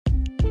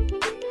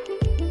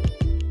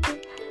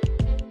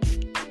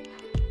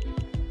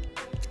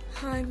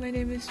Hi, my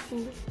name is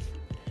Fu.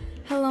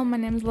 Hello, my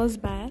name is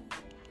Lizbeth.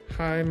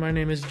 Hi, my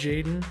name is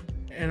Jaden,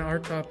 and our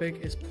topic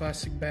is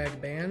plastic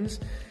bag bans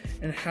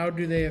and how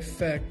do they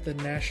affect the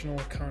national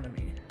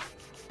economy.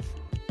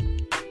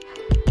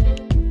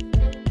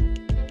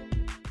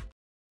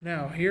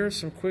 Now, here are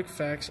some quick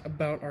facts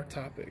about our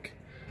topic.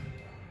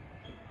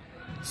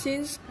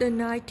 Since the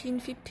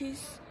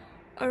 1950s,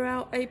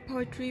 around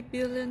 8.3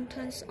 billion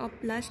tons of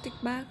plastic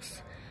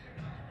bags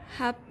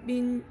have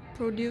been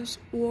produced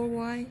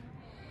worldwide.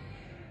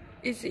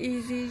 It's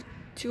easy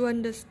to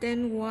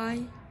understand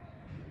why,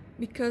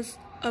 because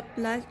a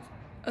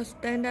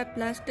standard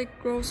plastic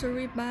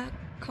grocery bag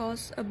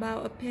costs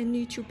about a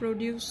penny to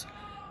produce,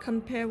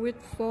 compared with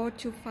 4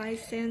 to 5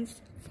 cents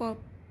for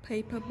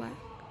paper bag.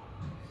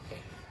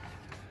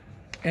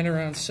 And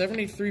around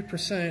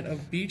 73%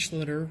 of beach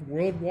litter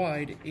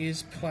worldwide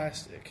is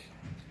plastic.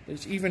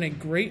 There's even a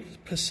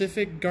Great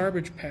Pacific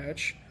Garbage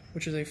Patch,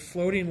 which is a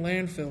floating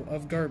landfill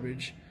of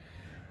garbage.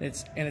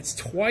 It's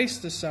twice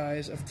the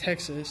size of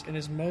Texas and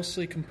is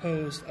mostly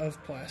composed of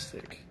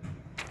plastic.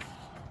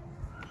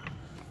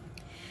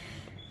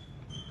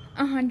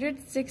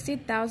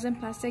 160,000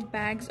 plastic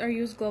bags are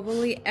used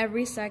globally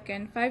every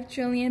second. 5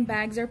 trillion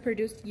bags are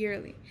produced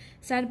yearly.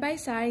 Side by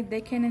side,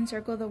 they can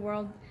encircle the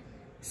world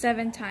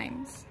 7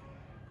 times.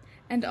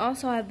 And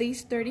also, at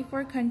least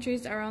 34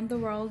 countries around the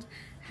world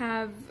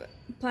have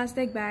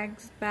plastic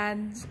bags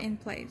bans in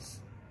place.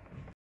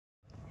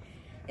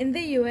 In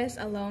the US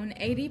alone,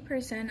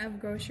 80% of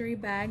grocery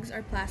bags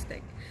are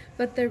plastic,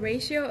 but the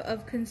ratio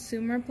of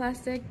consumer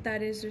plastic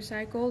that is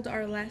recycled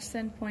are less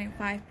than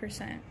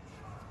 0.5%.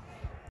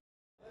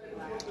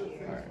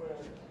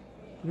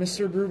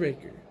 Mr.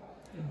 Brubaker,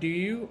 do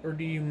you or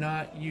do you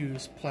not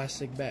use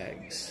plastic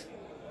bags?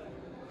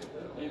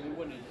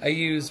 I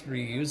use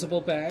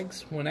reusable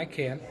bags when I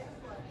can.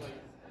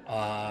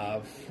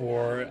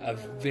 For a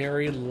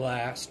very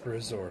last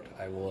resort,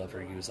 I will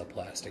ever use a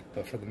plastic,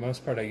 but for the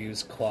most part, I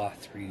use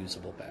cloth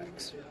reusable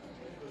bags.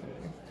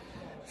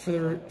 For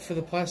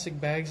the plastic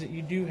bags that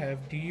you do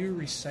have, do you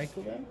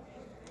recycle them?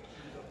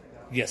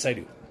 Yes, I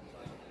do.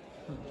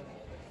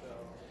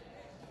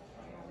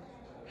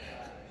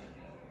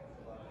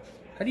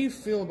 How do you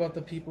feel about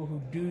the people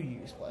who do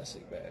use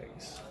plastic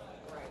bags?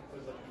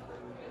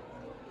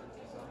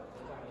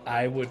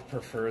 I would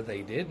prefer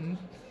they didn't.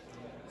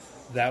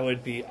 That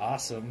would be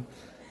awesome,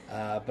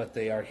 but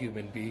they are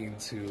human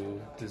beings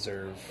who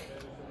deserve,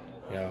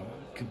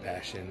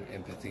 compassion,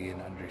 empathy, and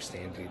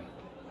understanding.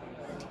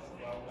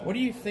 What do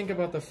you think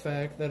about the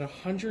fact that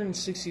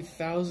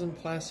 160,000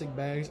 plastic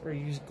bags are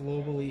used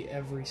globally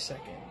every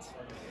second?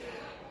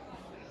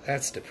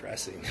 That's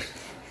depressing.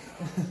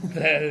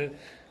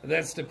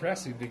 That's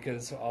depressing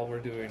because all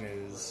we're doing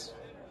is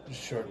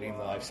shortening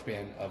the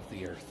lifespan of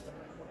the earth.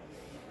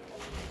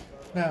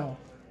 Now,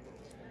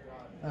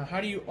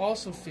 how do you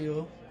also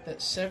feel that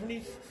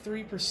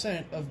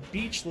 73% of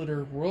beach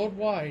litter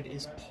worldwide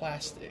is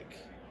plastic?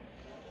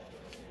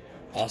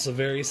 Also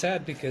very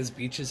sad because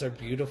beaches are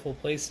beautiful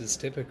places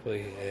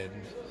typically, and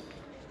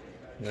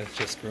that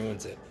just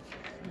ruins it.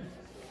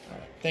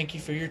 Thank you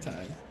for your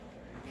time.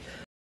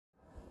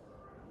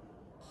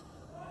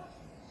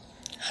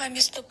 Hi,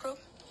 Mr. Brook.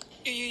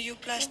 Do you use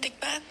plastic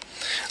bag?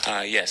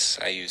 Yes,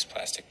 I use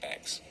plastic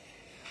bags.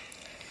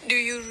 Do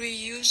you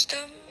reuse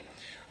them?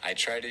 I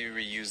try to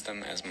reuse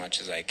them as much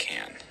as I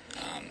can,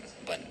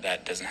 but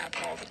that doesn't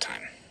happen all the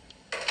time.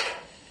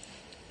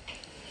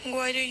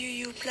 Why do you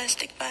use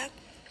plastic bag?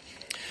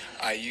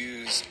 I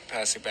use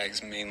plastic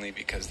bags mainly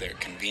because they're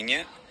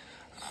convenient,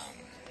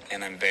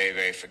 and I'm very,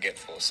 very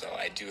forgetful, so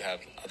I do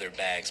have other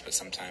bags, but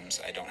sometimes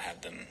I don't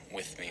have them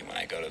with me when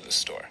I go to the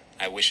store.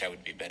 I wish I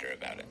would be better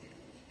about it.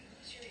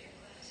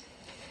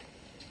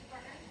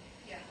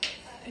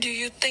 Do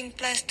you think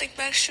plastic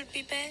bags should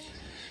be banned?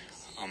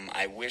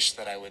 I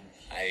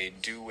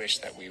do wish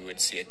that we would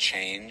see a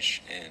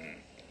change in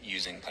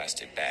using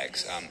plastic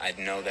bags. I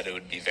know that it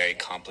would be very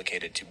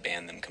complicated to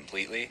ban them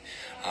completely,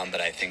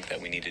 but I think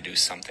that we need to do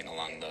something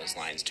along those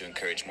lines to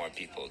encourage more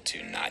people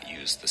to not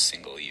use the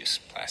single-use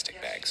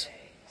plastic bags.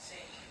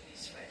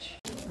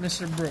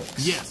 Mr.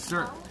 Brooks. Yes,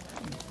 sir.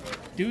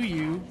 Do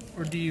you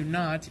or do you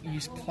not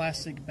use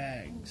plastic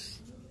bags?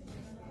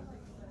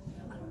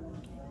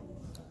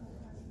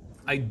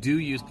 I do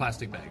use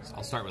plastic bags.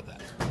 I'll start with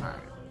that.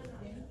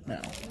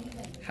 Now,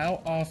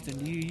 how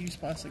often do you use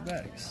plastic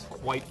bags?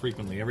 Quite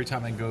frequently. Every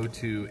time I go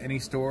to any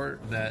store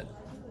that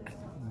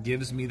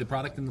gives me the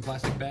product in the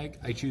plastic bag,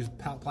 I choose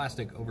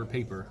plastic over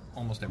paper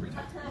almost every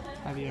time.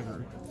 Have you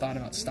ever thought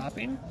about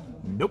stopping?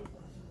 Nope.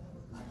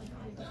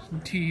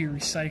 Do you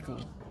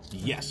recycle?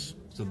 Yes.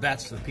 So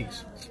that's the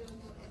piece.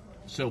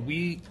 So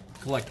we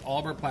collect all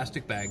of our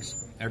plastic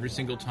bags every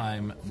single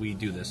time we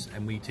do this,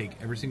 and we take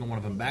every single one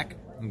of them back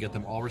and get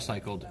them all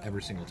recycled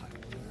every single time.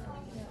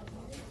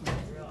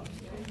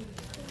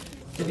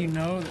 Did you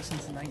know that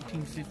since the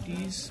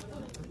 1950s,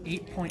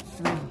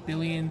 8.3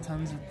 billion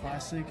tons of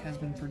plastic has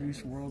been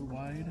produced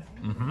worldwide?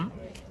 Mm-hmm.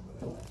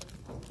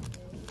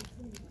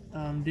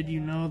 Did you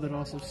know that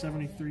also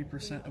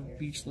 73% of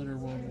beach litter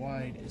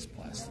worldwide is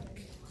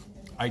plastic?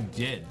 I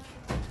did,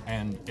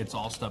 and it's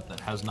all stuff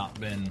that has not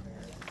been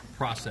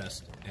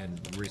processed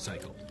and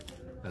recycled.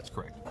 That's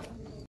correct.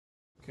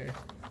 Okay.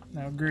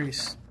 Now,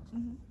 Grace,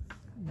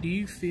 do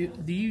you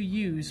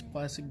use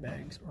plastic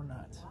bags or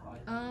not?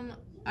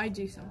 I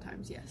do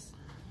sometimes, yes.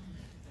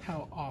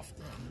 How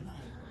often?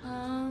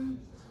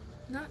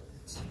 Not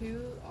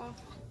too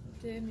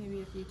often,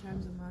 maybe a few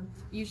times a month.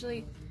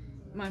 Usually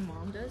my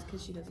mom does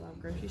because she does a lot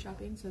of grocery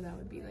shopping, so that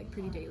would be like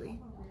pretty daily.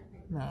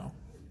 No.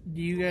 Do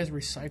you guys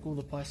recycle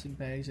the plastic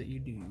bags that you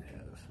do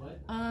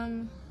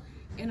have?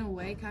 In a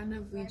way, kind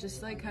of. We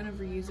just like kind of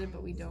reuse it,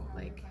 but we don't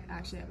like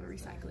actually have a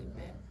recycling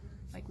bin.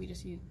 Like we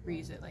just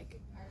reuse it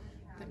like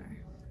thinner.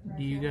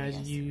 Do you guys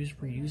use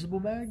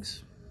reusable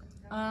bags?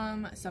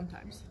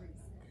 Sometimes.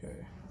 Okay.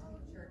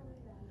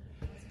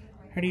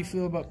 How do you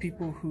feel about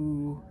people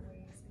who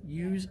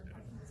use...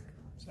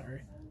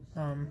 Sorry.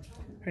 How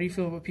do you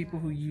feel about people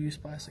who use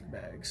plastic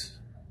bags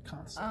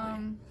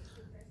constantly?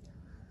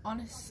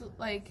 Honestly,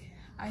 like,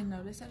 I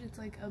noticed that it's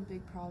like a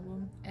big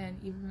problem, and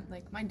even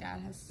like my dad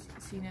has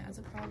seen it as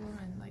a problem,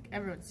 and like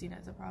everyone's seen it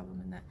as a problem,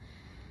 and that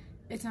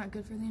it's not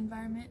good for the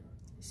environment.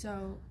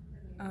 So,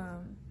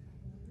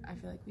 I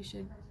feel like we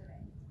should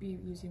be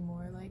using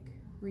more like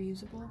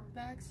reusable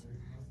bags.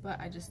 But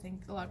I just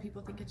think a lot of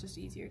people think it's just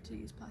easier to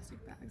use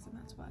plastic bags, and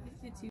that's why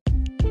it's used.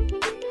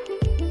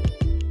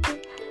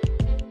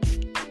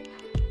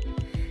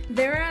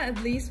 There are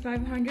at least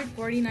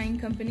 549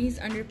 companies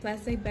under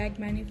plastic bag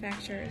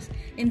manufacturers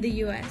in the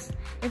US.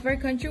 If our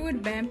country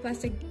would ban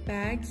plastic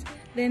bags,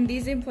 then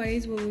these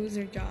employees will lose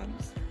their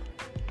jobs.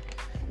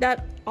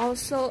 That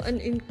also an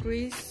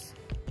increase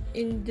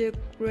in the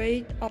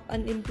rate of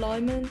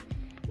unemployment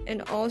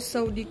and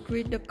also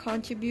decrease the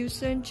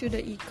contribution to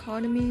the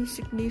economy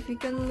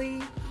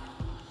significantly.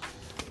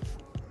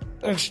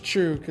 That's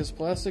true, because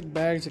plastic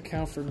bags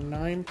account for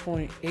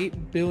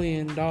 $9.8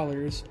 billion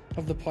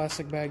of the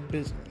plastic bag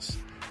business.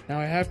 Now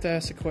I have to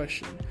ask a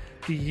question.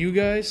 Do you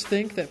guys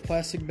think that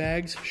plastic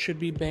bags should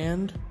be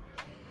banned?